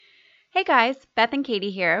Hey guys, Beth and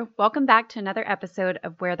Katie here. Welcome back to another episode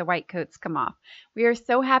of Where the White Coats Come Off. We are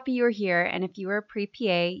so happy you're here, and if you are a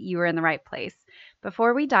pre-PA, you are in the right place.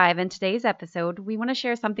 Before we dive into today's episode, we want to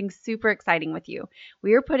share something super exciting with you.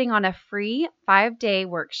 We are putting on a free 5-day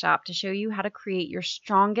workshop to show you how to create your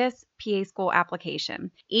strongest PA school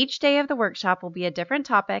application. Each day of the workshop will be a different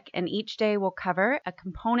topic, and each day will cover a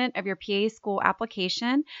component of your PA school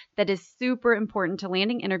application that is super important to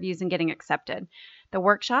landing interviews and getting accepted. The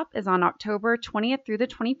workshop is on October 20th through the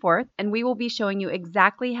 24th, and we will be showing you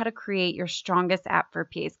exactly how to create your strongest app for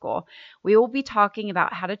PA school. We will be talking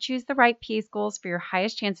about how to choose the right PA schools for your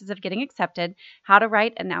highest chances of getting accepted, how to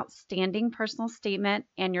write an outstanding personal statement,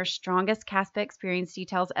 and your strongest CASPA experience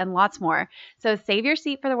details, and lots more. So save your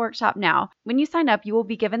seat for the workshop now. When you sign up, you will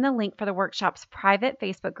be given the link for the workshop's private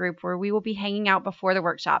Facebook group where we will be hanging out before the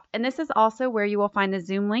workshop. And this is also where you will find the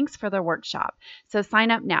Zoom links for the workshop. So sign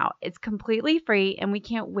up now. It's completely free, and we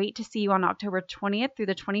can't wait to see you on October 20th through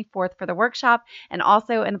the 24th for the workshop and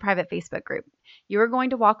also in the private Facebook group. You are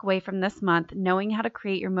going to walk away from this month knowing how to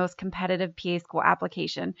create your most competitive PA school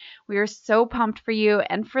application. We are so pumped for you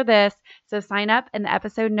and for this, so sign up in the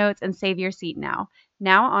episode notes and save your seat now.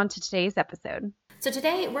 Now on to today's episode. So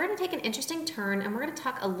today we're going to take an interesting turn and we're going to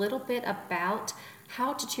talk a little bit about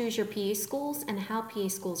how to choose your PA schools and how PA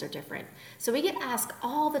schools are different. So we get asked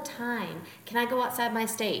all the time, can I go outside my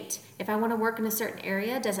state? If I want to work in a certain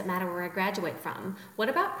area, does it matter where I graduate from? What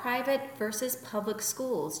about private versus public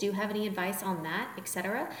schools? Do you have any advice on that,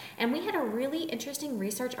 etc.? And we had a really interesting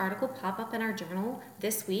research article pop up in our journal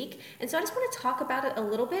this week. And so I just want to talk about it a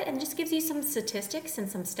little bit and just gives you some statistics and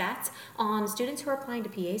some stats on students who are applying to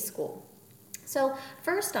PA school. So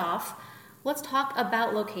first off, let's talk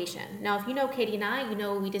about location. Now, if you know Katie and I, you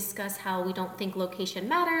know we discuss how we don't think location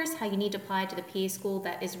matters, how you need to apply to the PA school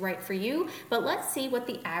that is right for you, but let's see what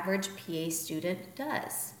the average PA student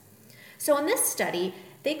does. So in this study,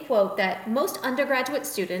 they quote that most undergraduate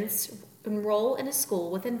students enroll in a school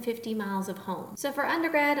within 50 miles of home. So for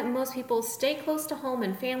undergrad, most people stay close to home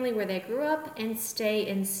and family where they grew up and stay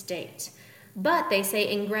in state. But they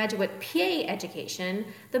say in graduate PA education,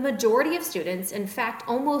 the majority of students, in fact,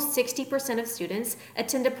 almost 60% of students,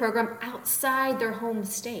 attend a program outside their home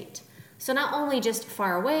state. So not only just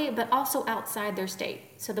far away, but also outside their state.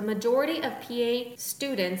 So the majority of PA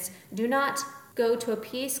students do not go to a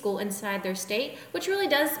PA school inside their state, which really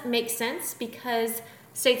does make sense because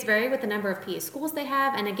states vary with the number of PA schools they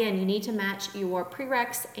have, and again, you need to match your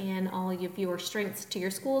prereqs and all of your strengths to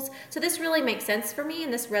your schools. So this really makes sense for me,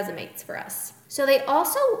 and this resonates for us. So they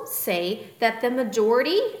also say that the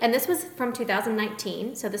majority, and this was from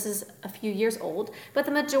 2019, so this is a few years old, but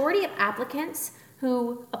the majority of applicants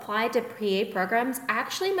who apply to PA programs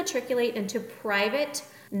actually matriculate into private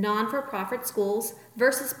non-for-profit schools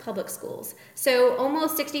versus public schools. So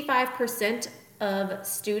almost 65% of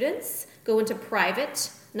students go into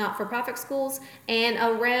private, not-for-profit schools, and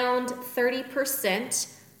around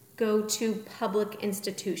 30% go to public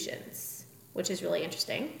institutions, which is really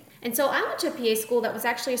interesting. And so I went to a PA school that was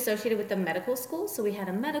actually associated with the medical school. So we had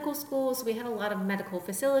a medical school, so we had a lot of medical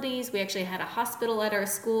facilities. We actually had a hospital at our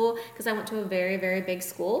school because I went to a very, very big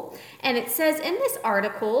school. And it says in this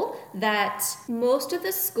article that most of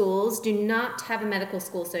the schools do not have a medical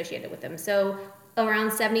school associated with them. So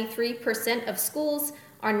around 73% of schools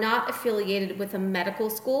are not affiliated with a medical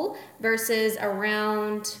school versus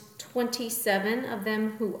around 27 of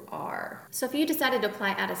them who are. So if you decided to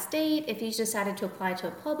apply out of state, if you decided to apply to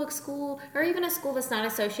a public school, or even a school that's not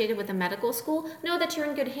associated with a medical school, know that you're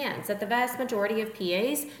in good hands, that the vast majority of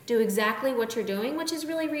PAs do exactly what you're doing, which is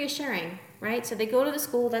really reassuring, right? So they go to the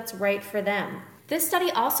school that's right for them. This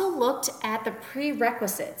study also looked at the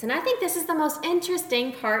prerequisites, and I think this is the most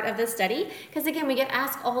interesting part of the study because, again, we get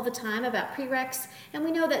asked all the time about prereqs, and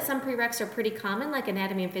we know that some prereqs are pretty common, like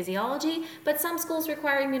anatomy and physiology, but some schools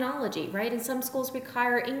require immunology, right? And some schools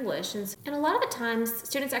require English, and a lot of the times,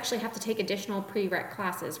 students actually have to take additional prereq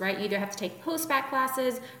classes, right? You either have to take post-bac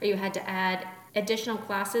classes, or you had to add additional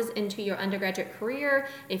classes into your undergraduate career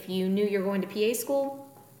if you knew you're going to PA school.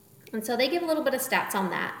 And so they give a little bit of stats on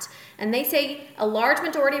that. And they say a large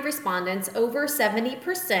majority of respondents, over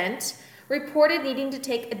 70%, reported needing to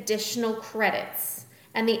take additional credits.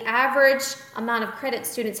 And the average amount of credits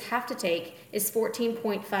students have to take is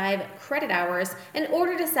 14.5 credit hours in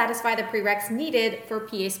order to satisfy the prereqs needed for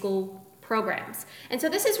PA school programs. And so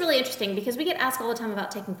this is really interesting because we get asked all the time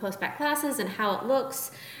about taking post-bac classes and how it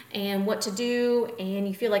looks and what to do, and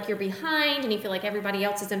you feel like you're behind and you feel like everybody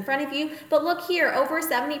else is in front of you. But look here, over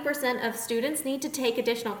 70% of students need to take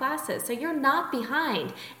additional classes. So you're not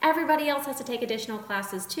behind. Everybody else has to take additional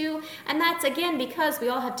classes too. And that's again because we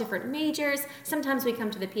all have different majors. Sometimes we come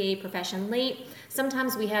to the PA profession late.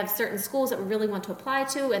 Sometimes we have certain schools that we really want to apply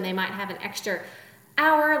to and they might have an extra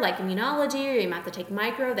hour like immunology, or you might have to take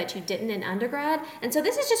micro that you didn't in undergrad. And so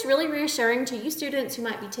this is just really reassuring to you students who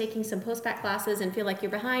might be taking some post-bac classes and feel like you're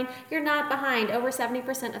behind. You're not behind. Over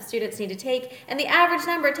 70% of students need to take, and the average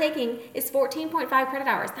number taking is 14.5 credit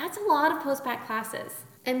hours. That's a lot of post-bac classes.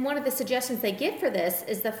 And one of the suggestions they give for this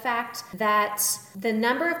is the fact that the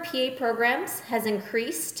number of PA programs has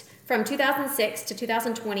increased from 2006 to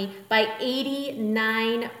 2020 by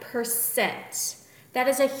 89%. That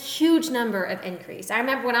is a huge number of increase. I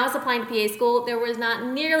remember when I was applying to PA school, there was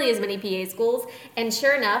not nearly as many PA schools, and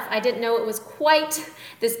sure enough, I didn't know it was quite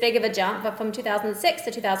this big of a jump, but from 2006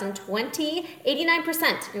 to 2020,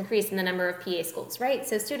 89% increase in the number of PA schools, right?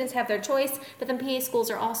 So students have their choice, but then PA schools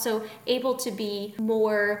are also able to be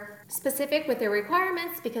more specific with their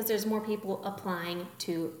requirements because there's more people applying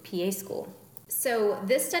to PA school. So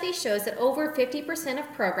this study shows that over 50% of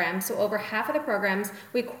programs, so over half of the programs,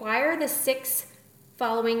 require the 6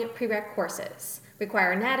 following prereq courses.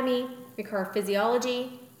 Require anatomy, require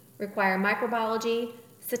physiology, require microbiology,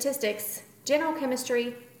 statistics, general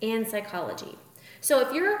chemistry, and psychology. So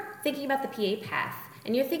if you're thinking about the PA path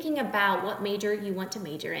and you're thinking about what major you want to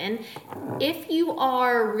major in, if you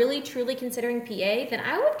are really truly considering PA, then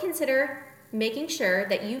I would consider making sure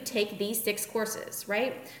that you take these 6 courses,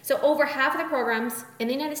 right? So over half of the programs in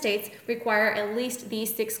the United States require at least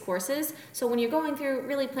these 6 courses. So when you're going through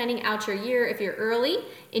really planning out your year, if you're early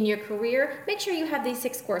in your career, make sure you have these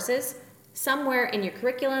 6 courses somewhere in your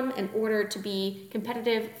curriculum in order to be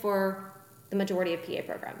competitive for the majority of PA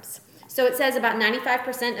programs. So it says about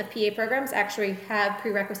 95% of PA programs actually have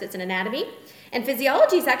prerequisites in anatomy. And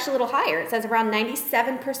physiology is actually a little higher. It says around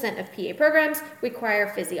 97% of PA programs require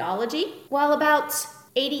physiology, while about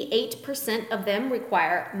 88% of them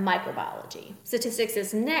require microbiology. Statistics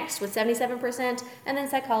is next with 77%, and then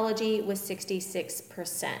psychology with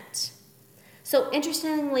 66%. So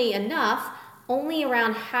interestingly enough, only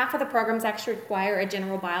around half of the programs actually require a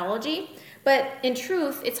general biology. But in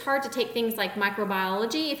truth, it's hard to take things like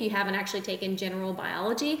microbiology if you haven't actually taken general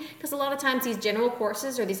biology, because a lot of times these general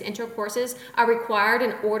courses or these intro courses are required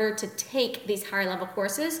in order to take these higher level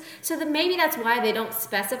courses. So then maybe that's why they don't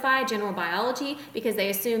specify general biology, because they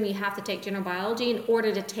assume you have to take general biology in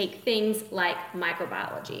order to take things like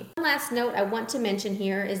microbiology. One last note I want to mention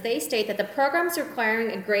here is they state that the programs requiring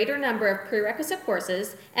a greater number of prerequisite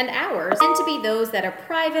courses and hours tend to be those that are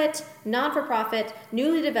private, non-for-profit,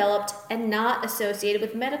 newly developed, and not associated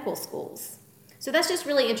with medical schools. So that's just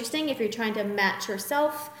really interesting if you're trying to match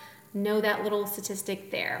yourself. Know that little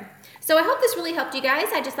statistic there. So I hope this really helped you guys.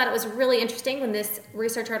 I just thought it was really interesting when this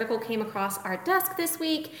research article came across our desk this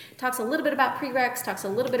week. Talks a little bit about prereqs, talks a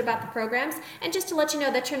little bit about the programs, and just to let you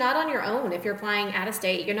know that you're not on your own if you're applying out of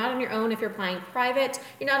state. You're not on your own if you're applying private.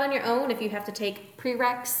 You're not on your own if you have to take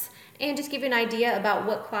prereqs. And just give you an idea about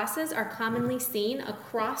what classes are commonly seen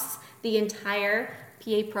across the entire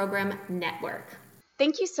PA program network.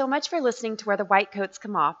 Thank you so much for listening to Where the White Coats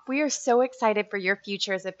Come Off. We are so excited for your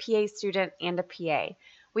future as a PA student and a PA.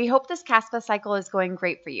 We hope this CASPA cycle is going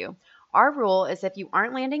great for you. Our rule is if you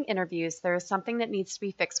aren't landing interviews, there is something that needs to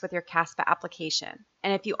be fixed with your CASPA application.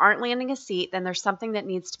 And if you aren't landing a seat, then there's something that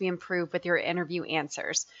needs to be improved with your interview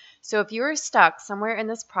answers. So if you are stuck somewhere in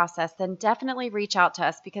this process, then definitely reach out to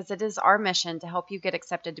us because it is our mission to help you get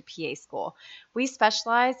accepted to PA school. We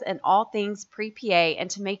specialize in all things pre-PA and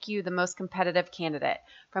to make you the most competitive candidate.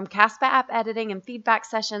 From CASPA app editing and feedback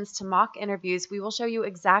sessions to mock interviews, we will show you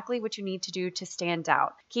exactly what you need to do to stand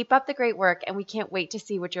out. Keep up the great work, and we can't wait to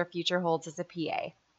see what your future holds as a PA.